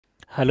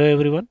Hello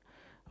everyone,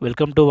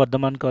 welcome to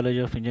Vardhaman College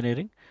of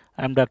Engineering.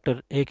 I am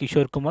Dr. A.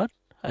 Kishore Kumar,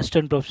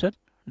 Assistant Professor,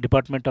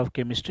 Department of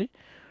Chemistry.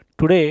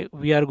 Today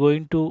we are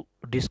going to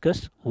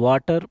discuss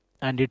water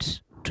and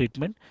its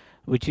treatment,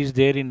 which is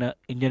there in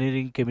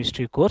engineering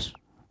chemistry course.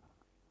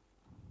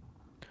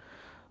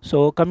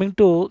 So coming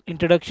to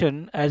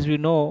introduction, as we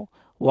know,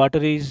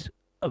 water is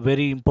a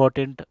very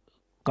important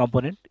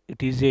component.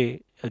 It is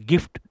a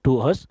gift to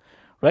us,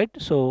 right?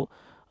 So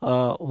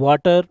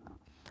water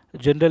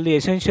generally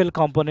essential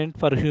component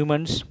for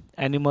humans,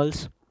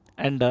 animals,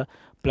 and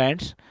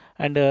plants.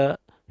 And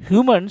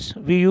humans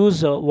we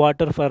use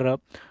water for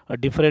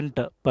different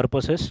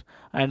purposes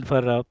and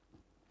for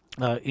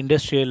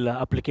industrial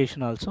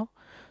application also.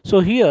 So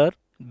here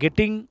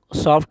getting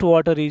soft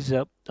water is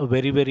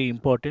very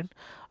important,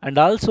 and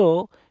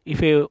also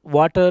if a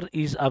water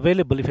is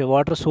available, if a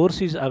water source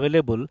is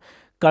available,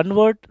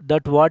 convert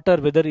that water,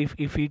 whether if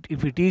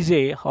it is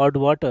a hard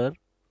water,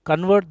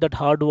 convert that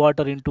hard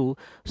water into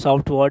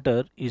soft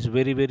water is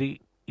very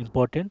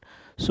important.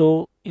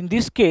 So in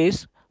this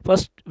case,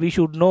 first we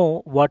should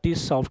know what is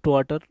soft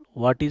water,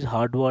 what is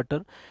hard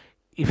water.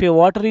 If a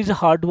water is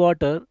hard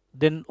water,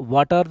 then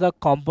what are the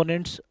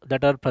components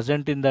that are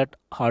present in that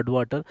hard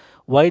water,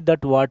 why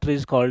that water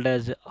is called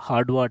as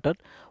hard water,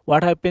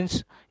 what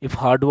happens if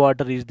hard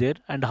water is there,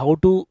 and how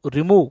to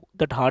remove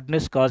that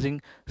hardness causing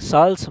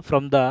salts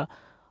from the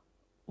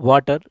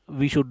water.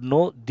 We should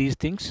know these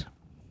things.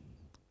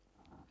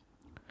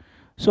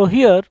 So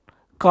here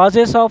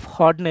causes of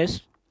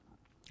hardness,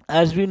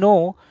 as we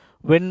know,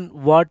 when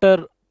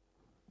water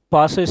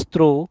passes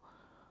through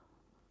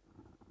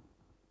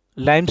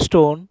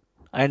limestone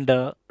and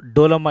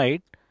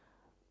dolomite,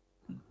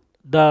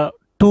 the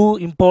two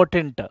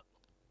important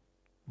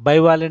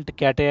bivalent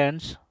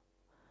cations,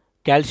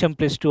 calcium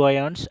plus 2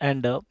 ions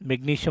and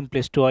magnesium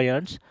plus 2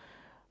 ions,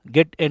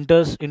 get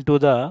enters into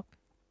the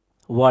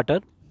water.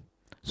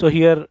 So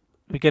here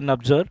we can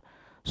observe.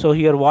 So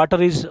here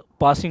water is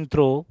passing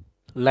through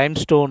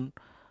limestone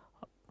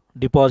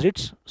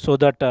deposits, so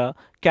that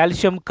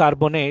calcium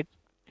carbonate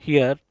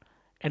here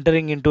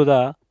entering into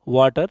the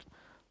water,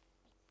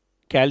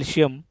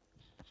 calcium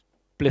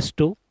plus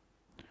 2.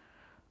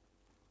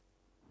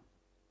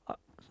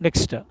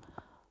 Next,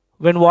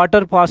 when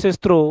water passes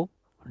through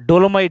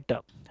dolomite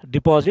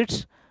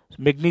deposits,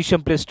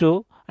 magnesium plus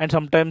 2, and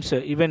sometimes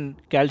even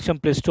calcium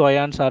plus 2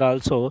 ions are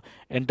also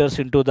enters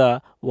into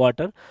the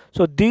water.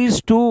 So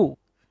these two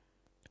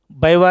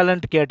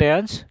bivalent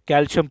cations,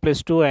 calcium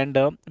plus 2 and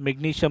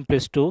magnesium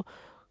plus 2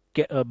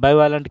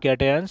 bivalent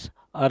cations,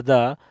 are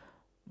the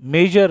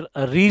major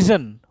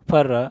reason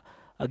for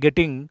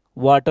getting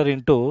water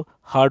into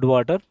hard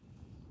water.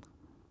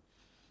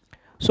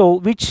 So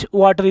which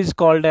water is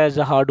called as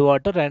hard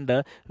water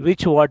and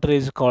which water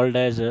is called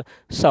as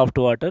soft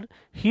water?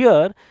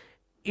 Here,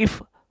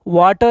 if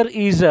water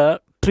is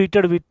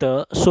treated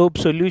with soap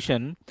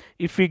solution,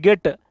 if we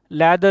get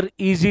lather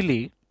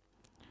easily,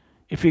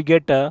 if we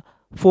get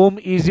foam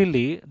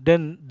easily,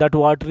 then that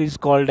water is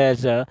called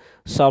as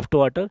soft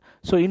water.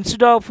 So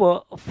instead of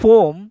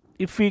foam,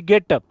 if we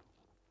get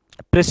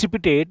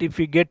precipitate, if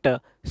we get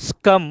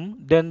scum,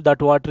 then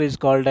that water is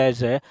called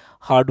as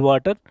hard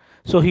water.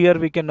 So here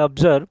we can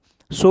observe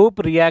soap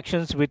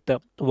reactions with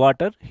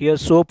water. Here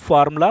soap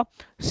formula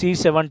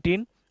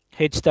C17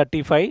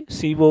 H35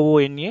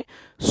 COONA,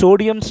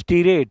 sodium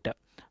stearate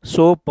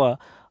soap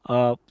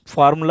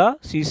formula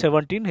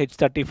C17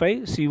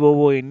 H35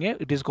 COONA,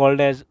 it is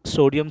called as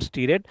sodium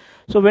stearate.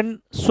 So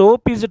when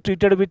soap is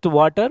treated with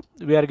water,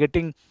 we are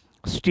getting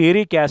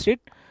stearic acid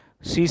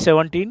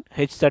C17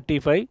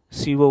 H35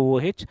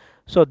 COOH.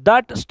 So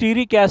that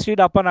stearic acid,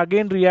 upon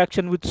again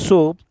reaction with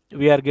soap,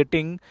 we are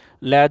getting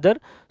lather.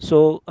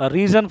 So a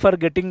reason for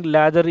getting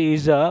lather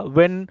is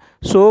when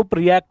soap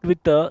react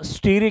with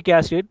stearic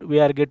acid, we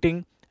are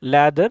getting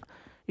lather.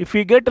 If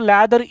we get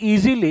lather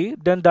easily,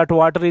 then that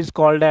water is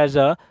called as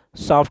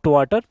soft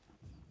water.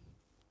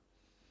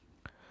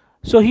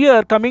 So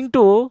here coming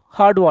to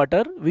hard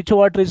water, which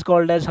water is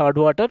called as hard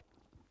water?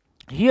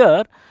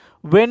 Here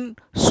when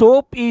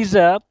soap is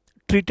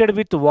treated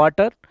with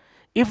water,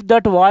 if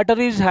that water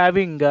is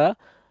having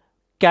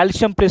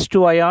calcium plus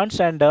 2 ions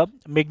and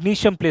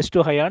magnesium plus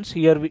 2 ions,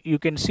 here you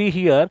can see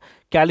here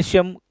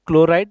calcium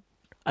chloride,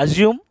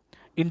 assume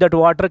in that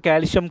water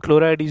calcium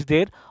chloride is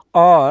there,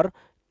 or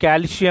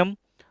calcium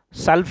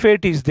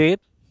sulfate is there,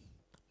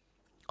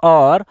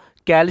 or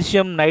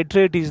calcium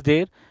nitrate is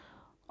there,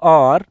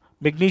 or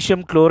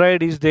magnesium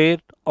chloride is there,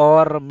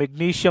 or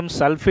magnesium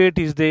sulfate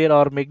is there,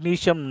 or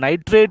magnesium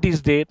nitrate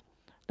is there.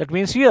 That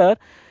means here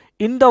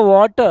in the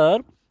water,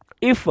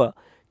 if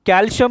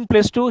calcium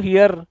plus 2,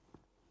 here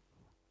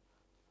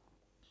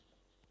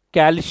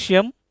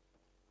calcium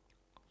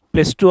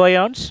plus 2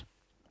 ions,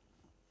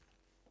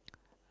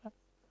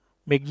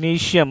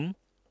 magnesium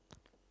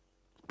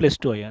plus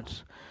 2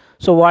 ions.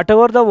 So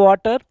whatever the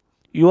water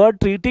you are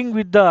treating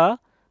with the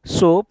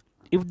soap,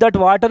 if that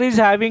water is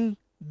having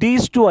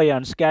these two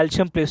ions,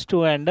 calcium plus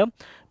 2 and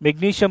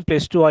magnesium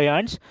plus 2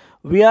 ions,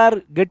 we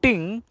are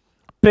getting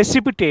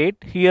precipitate.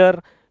 Here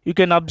you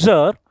can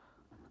observe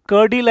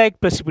curdy like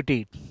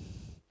precipitate.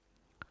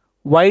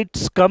 White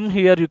scum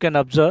here you can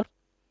observe.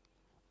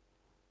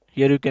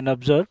 Here you can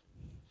observe.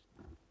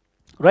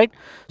 Right.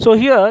 So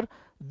here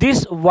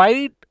this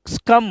white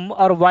scum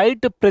or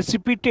white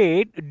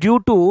precipitate due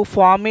to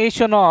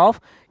formation of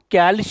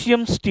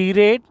calcium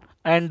stearate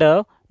and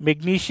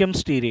magnesium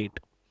stearate.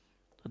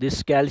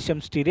 This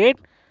calcium stearate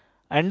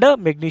and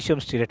magnesium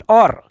stearate,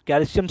 or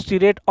calcium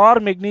stearate or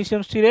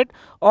magnesium stearate,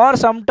 or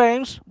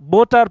sometimes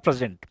both are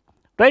present,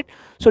 right?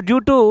 So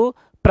due to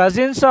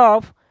presence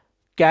of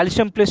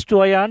calcium plus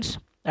 2 ions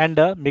and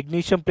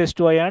magnesium plus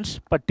 2 ions,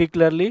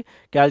 particularly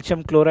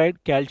calcium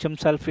chloride, calcium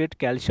sulfate,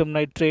 calcium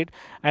nitrate,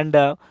 and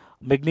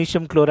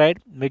magnesium chloride,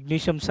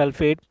 magnesium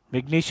sulfate,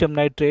 magnesium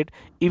nitrate,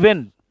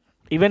 even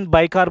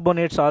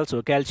bicarbonates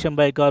also, calcium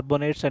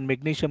bicarbonates and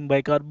magnesium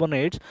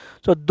bicarbonates.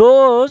 So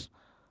those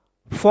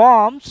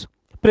forms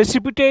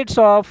precipitates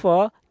of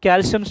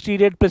calcium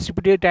stearate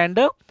precipitate and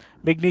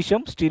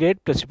magnesium stearate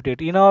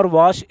precipitate. In our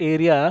wash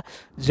area,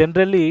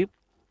 generally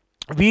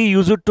we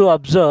use it to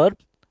observe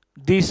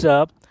this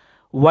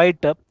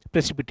white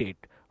precipitate,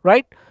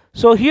 right?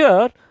 So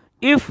here,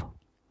 if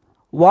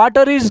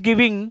water is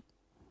giving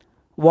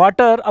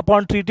water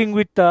upon treating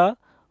with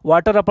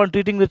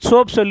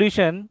soap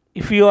solution,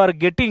 if you are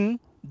getting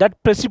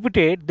that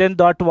precipitate, then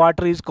that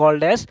water is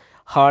called as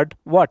hard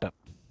water.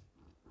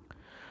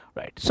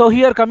 Right. So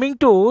here coming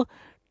to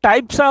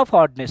types of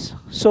hardness.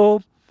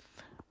 So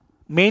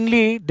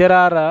mainly there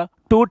are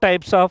two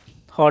types of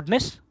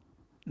hardness.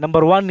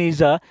 Number one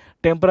is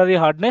temporary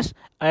hardness,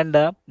 and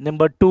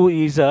number two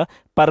is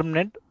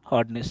permanent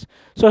hardness.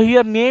 So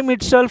here name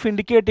itself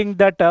indicating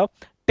that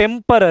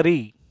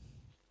temporary.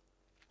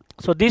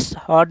 So this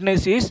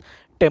hardness is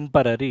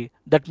temporary.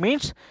 That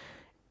means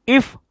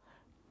if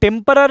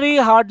temporary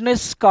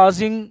hardness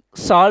causing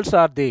salts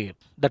are there,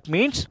 that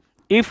means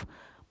if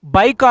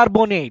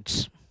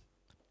bicarbonates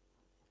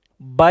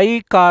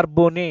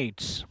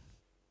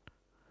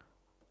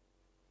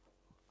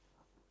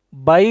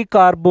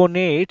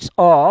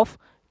of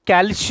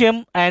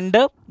calcium and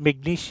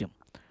magnesium,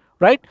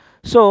 right?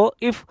 So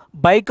if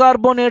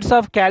bicarbonates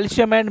of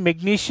calcium and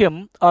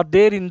magnesium are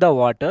there in the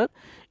water,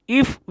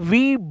 if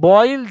we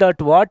boil that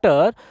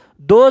water,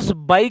 those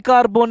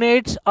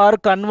bicarbonates are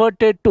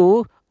converted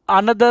to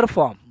another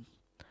form.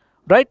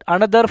 Right?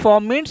 Another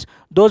form means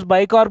those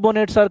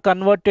bicarbonates are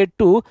converted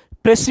to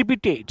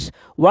precipitates.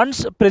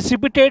 Once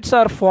precipitates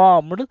are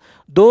formed,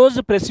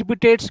 those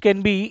precipitates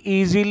can be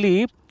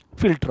easily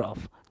filtered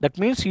off. That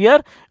means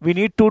here we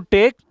need to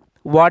take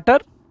water.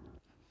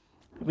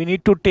 We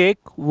need to take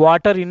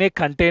water in a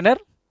container.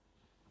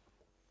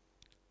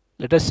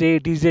 Let us say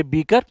it is a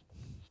beaker.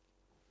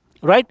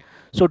 Right?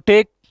 So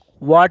take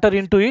water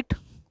into it.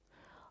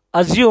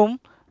 Assume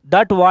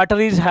that water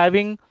is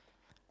having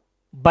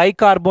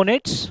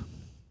bicarbonates,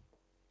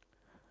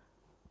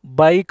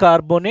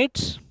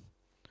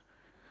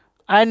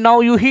 and now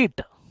you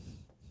heat.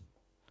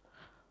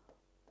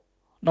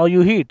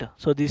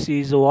 So this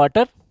is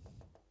water,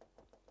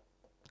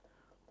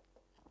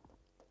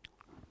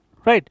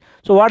 right?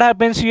 So what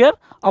happens here?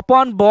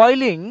 Upon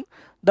boiling,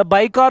 the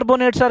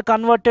bicarbonates are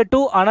converted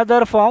to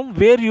another form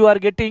where you are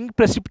getting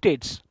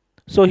precipitates.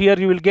 So here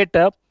you will get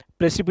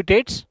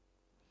precipitates.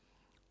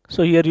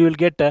 So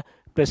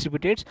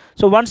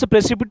once the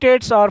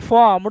precipitates are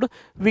formed,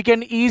 we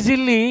can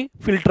easily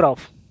filter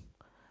off.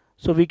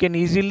 So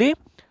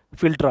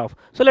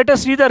let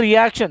us see the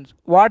reactions.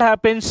 What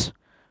happens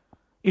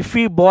if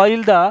we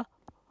boil the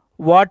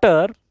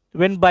water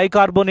when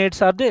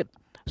bicarbonates are there?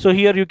 So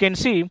here you can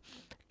see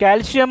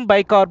calcium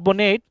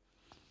bicarbonate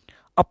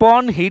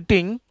upon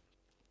heating.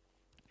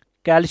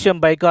 We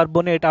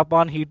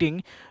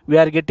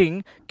are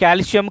getting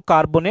calcium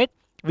carbonate,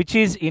 which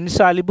is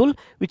insoluble,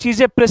 which is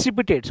a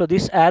precipitate. So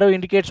this arrow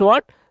indicates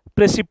what?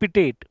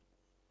 Precipitate.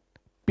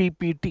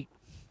 PPT.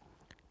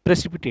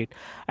 Precipitate.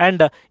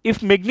 And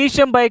if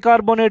magnesium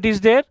bicarbonate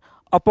is there,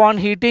 upon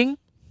heating,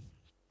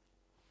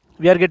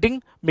 we are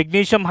getting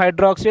magnesium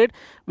hydroxide,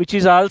 which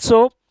is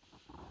also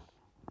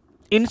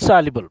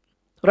insoluble.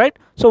 Right?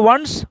 So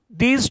once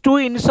these two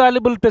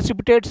insoluble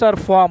precipitates are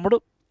formed,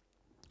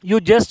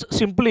 you just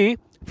simply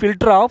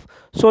filter off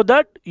so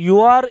that you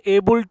are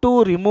able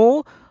to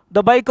remove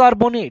the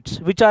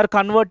bicarbonates, which are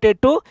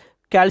converted to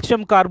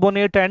calcium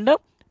carbonate and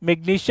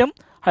magnesium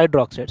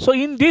hydroxide. So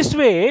in this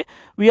way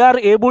we are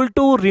able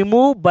to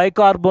remove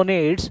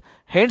bicarbonates.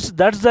 Hence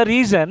that's the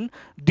reason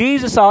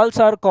these salts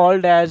are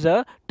called as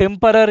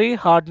temporary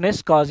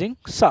hardness causing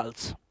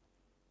salts.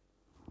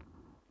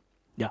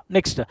 Yeah.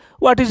 Next,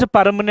 what is a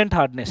permanent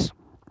hardness?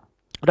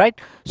 Right.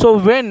 So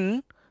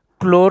when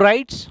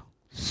chlorides,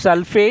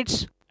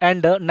 sulfates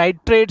and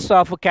nitrates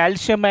of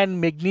calcium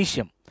and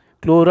magnesium,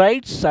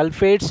 chlorides,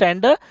 sulfates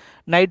and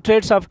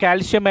nitrates of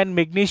calcium and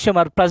magnesium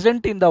are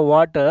present in the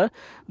water,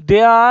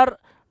 they are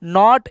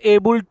not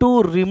able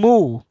to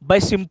remove by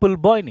simple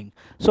boiling.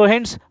 So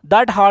hence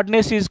that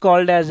hardness is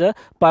called as a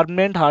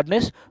permanent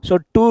hardness. So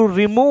to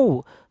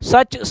remove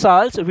such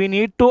salts, we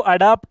need to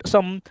adopt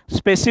some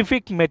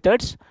specific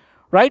methods,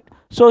 right?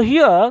 So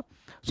here,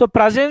 so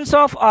presence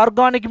of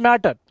organic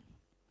matter,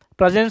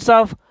 presence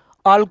of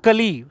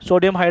alkali,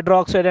 sodium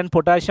hydroxide and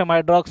potassium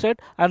hydroxide,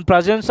 and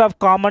presence of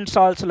common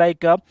salts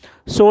like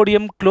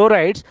sodium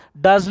chlorides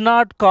does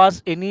not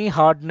cause any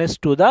hardness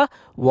to the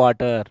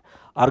water.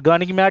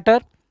 Organic matter,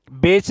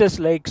 bases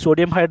like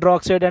sodium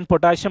hydroxide and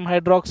potassium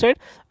hydroxide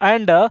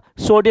and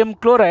sodium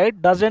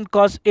chloride doesn't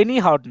cause any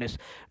hardness.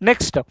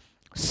 Next,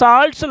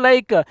 salts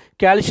like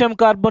calcium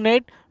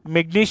carbonate,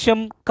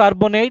 magnesium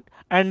carbonate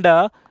and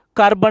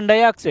carbon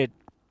dioxide.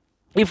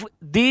 If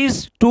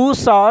these two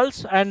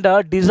salts and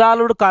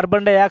dissolved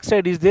carbon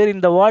dioxide is there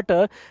in the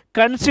water,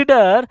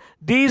 consider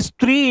these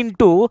three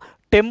into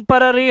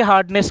temporary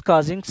hardness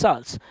causing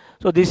salts.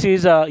 So this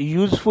is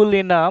useful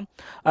in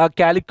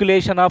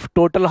calculation of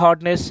total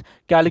hardness,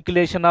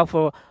 calculation of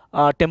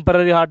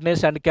temporary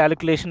hardness and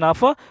calculation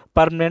of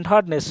permanent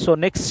hardness. So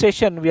next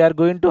session we are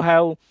going to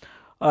have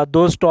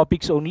those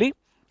topics only.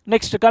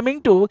 Next,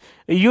 coming to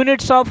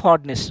units of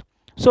hardness.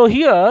 So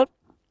here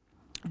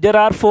there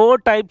are four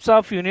types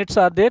of units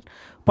are there: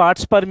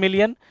 parts per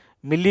million,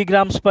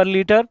 milligrams per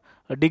liter,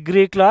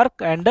 degree Clark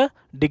and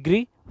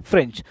degree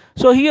French.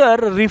 So here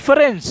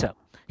reference,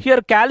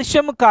 here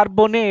calcium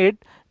carbonate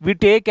we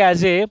take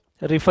as a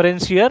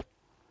reference here,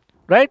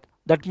 right?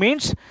 That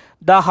means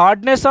the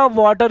hardness of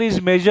water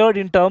is measured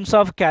in terms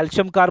of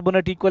calcium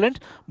carbonate equivalent,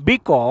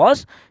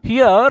 because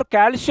here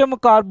calcium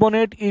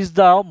carbonate is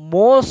the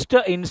most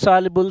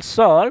insoluble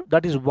salt.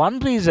 That is one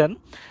reason.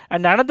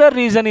 And another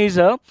reason is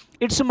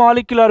its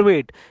molecular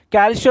weight.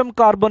 Calcium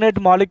carbonate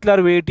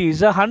molecular weight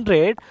is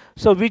 100,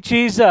 so which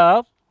is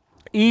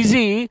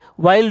easy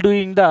while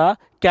doing the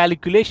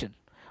calculation,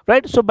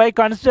 right? So by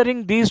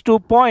considering these 2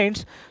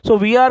 points, so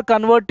we are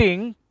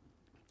converting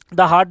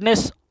the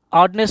hardness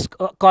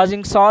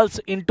causing salts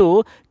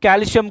into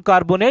calcium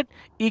carbonate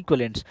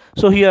equivalents.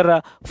 So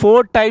here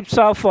four types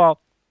of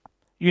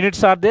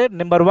units are there.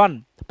 Number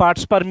 1,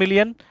 parts per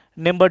million.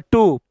 Number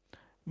 2,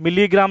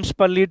 milligrams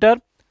per liter.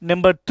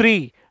 Number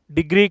 3,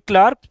 degree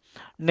Clark.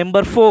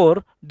 Number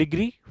 4,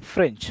 degree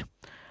French.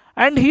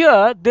 And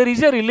here there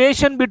is a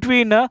relation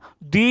between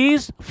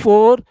these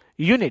 4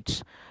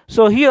 units.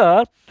 So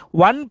here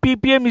 1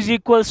 ppm is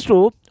equals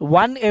to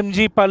 1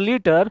 mg per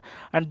liter,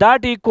 and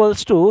that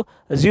equals to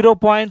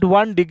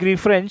 0.1 degree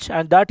French,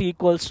 and that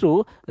equals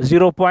to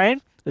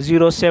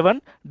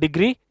 0.07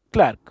 degree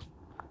Clark.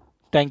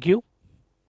 Thank you.